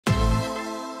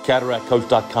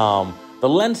CataractCoach.com. The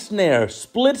lens snare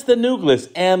splits the nucleus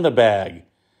and the bag.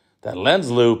 That lens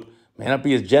loop may not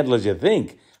be as gentle as you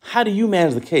think. How do you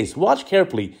manage the case? Watch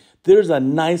carefully. There's a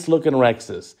nice looking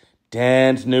rhexis.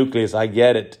 Dense nucleus, I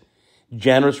get it.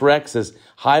 Generous rhexis.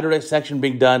 Hydro dissection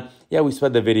being done. Yeah, we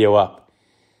sped the video up.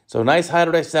 So nice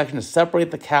hydro dissection to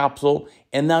separate the capsule.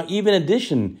 And now even in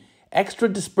addition, extra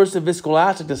dispersive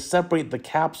viscoelastic to separate the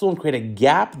capsule and create a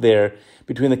gap there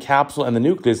between the capsule and the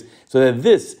nucleus so that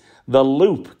the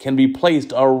loop, can be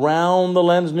placed around the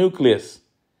lens nucleus.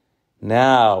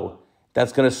 Now, that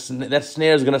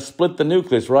snare is going to split the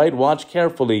nucleus, right? Watch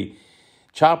carefully.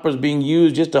 Chopper's being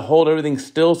used just to hold everything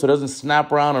still so it doesn't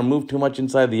snap around or move too much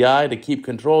inside the eye to keep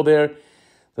control there.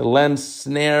 The lens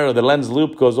snare or the lens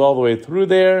loop goes all the way through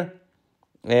there.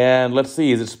 And let's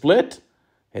see, is it split?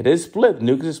 It is split. The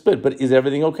nucleus is split, but is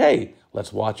everything okay?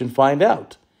 Let's watch and find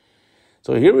out.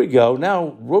 So here we go.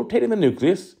 Now, rotating the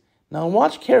nucleus. Now,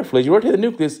 watch carefully. As you rotate the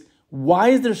nucleus, why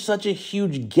is there such a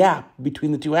huge gap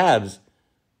between the two halves?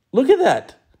 Look at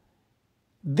that.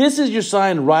 This is your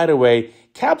sign right away.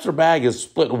 Capsular bag is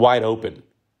split wide open.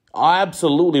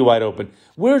 Absolutely wide open.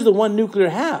 Where's the one nuclear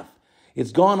half?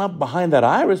 It's gone up behind that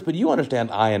iris, but you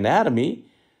understand eye anatomy.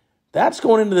 That's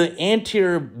going into the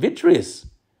anterior vitreous.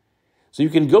 So you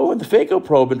can go with the phaco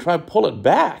probe and try to pull it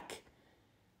back.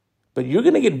 But you're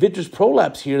going to get vitreous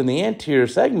prolapse here in the anterior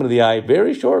segment of the eye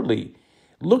very shortly.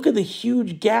 Look at the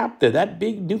huge gap there. That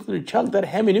big nuclear chunk, that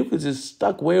heminucleus is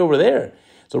stuck way over there.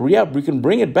 So yeah, we can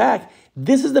bring it back.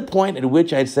 This is the point at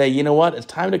which I'd say, you know what, it's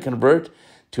time to convert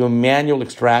to a manual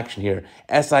extraction here,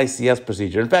 SICS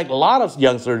procedure. In fact, a lot of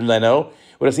young surgeons I know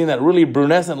would have seen that really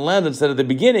brunescent lens and said at the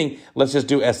beginning, let's just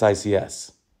do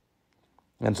SICS.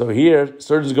 And so here,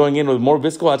 surgeons going in with more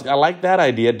viscoelastic. I like that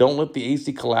idea. Don't let the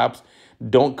AC collapse.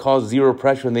 Don't cause zero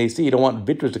pressure in the AC. You don't want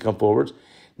vitreous to come forwards.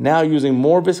 Now using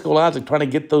more viscoelastic, trying to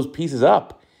get those pieces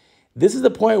up. This is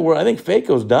the point where I think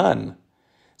phaco's done.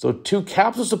 So 2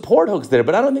 capsule support hooks there,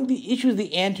 but I don't think the issue is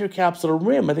the anterior capsular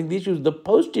rim. I think the issue is the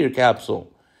posterior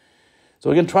capsule.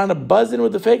 So again, trying to buzz in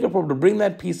with the phaco probe to bring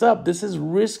that piece up. This is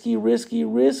risky, risky,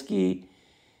 risky.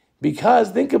 Because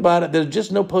think about it, there's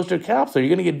just no posterior capsule.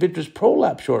 You're going to get vitreous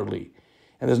prolapse shortly.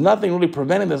 And there's nothing really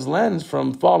preventing this lens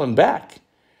from falling back.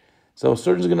 So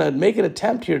surgeon's going to make an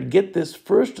attempt here to get this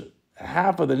first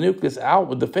half of the nucleus out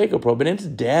with the phaco probe. And it's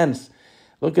dense.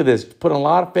 Look at this. Putting a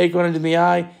lot of phaco energy in the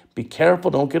eye. Be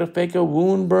careful. Don't get a phaco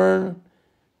wound burn.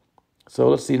 So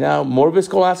let's see now. More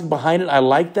viscoelastic behind it. I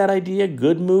like that idea.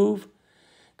 Good move.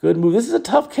 Good move. This is a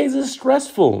tough case. This is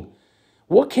stressful.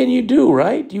 What can you do,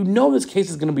 right? You know this case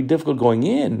is going to be difficult going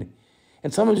in.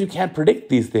 And sometimes you can't predict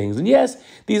these things. And yes,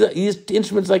 these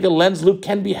instruments like a lens loop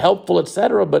can be helpful,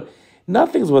 etc., but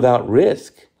nothing's without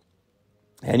risk.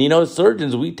 And you know, as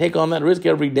surgeons, we take on that risk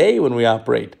every day when we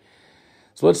operate.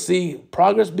 So let's see,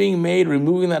 progress being made,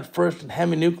 removing that first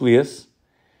heminucleus.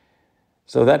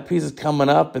 So that piece is coming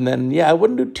up. And then, yeah, I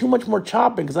wouldn't do too much more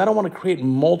chopping because I don't want to create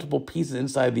multiple pieces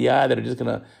inside the eye that are just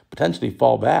going to potentially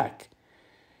fall back.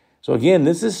 So again,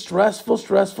 this is stressful,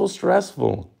 stressful,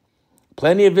 stressful.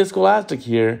 Plenty of viscoelastic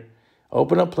here.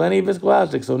 Open up plenty of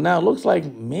viscoelastic. So now it looks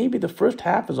like maybe the first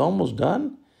half is almost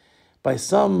done. By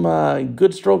some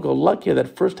good stroke of luck here,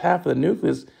 that first half of the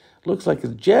nucleus looks like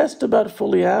it's just about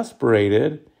fully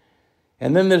aspirated.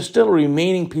 And then there's still a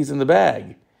remaining piece in the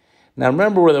bag. Now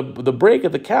remember where the break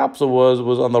of the capsule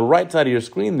was on the right side of your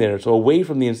screen there, so away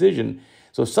from the incision.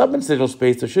 So subincisional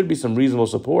space, there should be some reasonable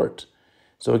support.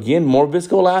 So again, more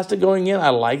viscoelastic going in. I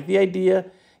like the idea.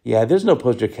 Yeah, there's no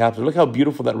posterior capsule. Look how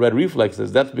beautiful that red reflex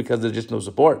is. That's because there's just no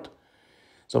support.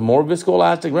 So more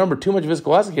viscoelastic. Remember, too much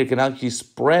viscoelastic here can actually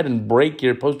spread and break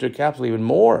your posterior capsule even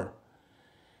more.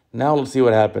 Now let's see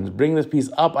what happens. Bring this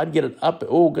piece up. I'd get it up.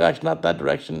 Oh, gosh, not that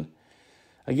direction.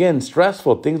 Again,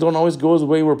 stressful. Things don't always go as the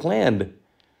way we're planned.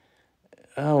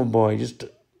 Oh, boy,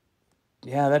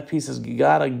 yeah, that piece has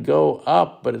got to go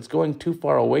up, but it's going too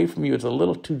far away from you. It's a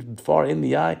little too far in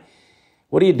the eye.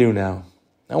 What do you do now?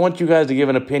 I want you guys to give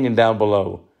an opinion down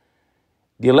below.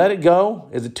 Do you let it go?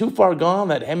 Is it too far gone?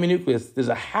 That heminucleus, there's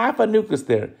a half a nucleus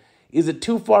there. Is it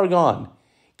too far gone?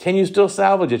 Can you still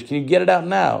salvage it? Can you get it out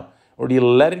now? Or do you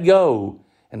let it go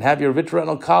and have your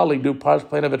vitreoretinal colleague do pars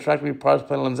plana vitrectomy, pars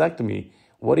plana lensectomy?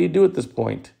 What do you do at this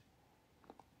point?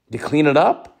 Do you clean it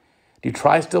up? Do you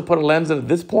try still put a lens in at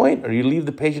this point? Or do you leave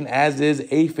the patient as is,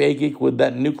 aphakic with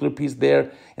that nuclear piece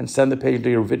there and send the patient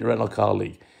to your vitreoretinal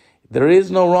colleague? There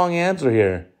is no wrong answer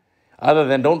here. Other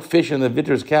than don't fish in the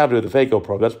vitreous cavity with a phaco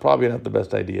probe. That's probably not the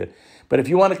best idea. But if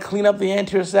you want to clean up the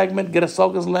anterior segment, get a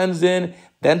sulcus lens in,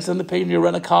 then send the patient to your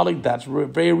retinal colleague, that's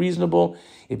very reasonable.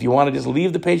 If you want to just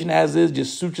leave the patient as is,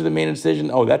 just suture the main incision,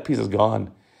 oh, that piece is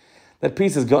gone. That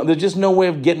piece is gone. There's just no way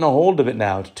of getting a hold of it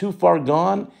now. It's too far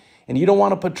gone, and you don't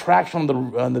want to put traction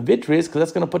on the vitreous because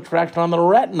that's going to put traction on the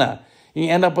retina. You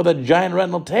end up with a giant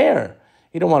retinal tear.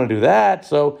 You don't want to do that.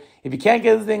 So if you can't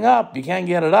get the thing up, you can't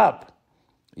get it up.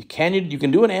 You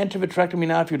can do an antravitrectomy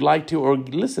now if you'd like to, or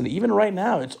listen, even right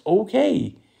now, it's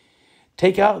okay.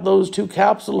 Take out those 2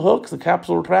 capsule hooks, the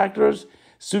capsule retractors,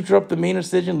 suture up the main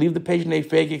incision, leave the patient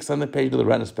aphakic, send the patient to the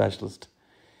retina specialist.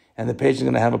 And the patient's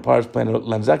going to have a pars plana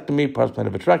lensectomy, pars plana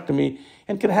vitrectomy,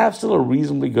 and can have still a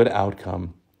reasonably good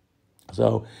outcome.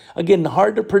 So, again,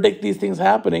 hard to predict these things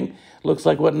happening. Looks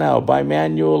like what now?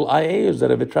 Bimanual IA, is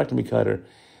that a vitrectomy cutter?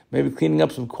 Maybe cleaning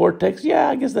up some cortex? Yeah,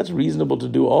 I guess that's reasonable to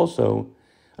do also.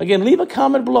 Again, leave a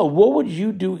comment below. What would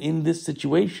you do in this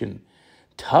situation?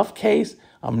 Tough case.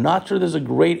 I'm not sure there's a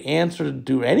great answer to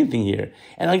do anything here.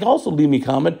 And also leave me a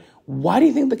comment. Why do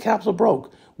you think the capsule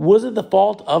broke? Was it the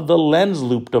fault of the lens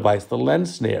loop device, the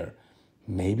lens snare?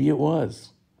 Maybe it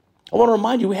was. I want to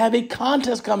remind you, we have a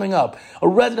contest coming up, a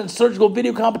resident surgical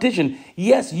video competition.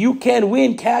 Yes, you can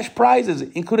win cash prizes,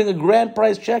 including a grand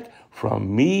prize check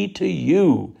from me to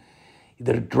you.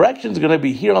 The directions are going to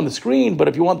be here on the screen, but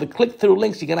if you want the click-through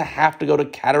links, you're going to have to go to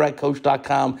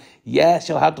CataractCoach.com. Yes,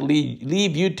 you'll have to leave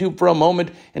YouTube for a moment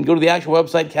and go to the actual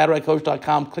website,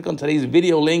 CataractCoach.com. Click on today's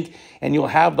video link, and you'll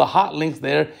have the hot links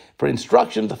there for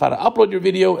instructions of how to upload your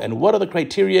video and what are the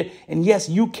criteria. And yes,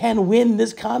 you can win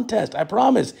this contest. I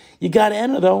promise. You got to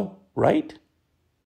enter, though, right?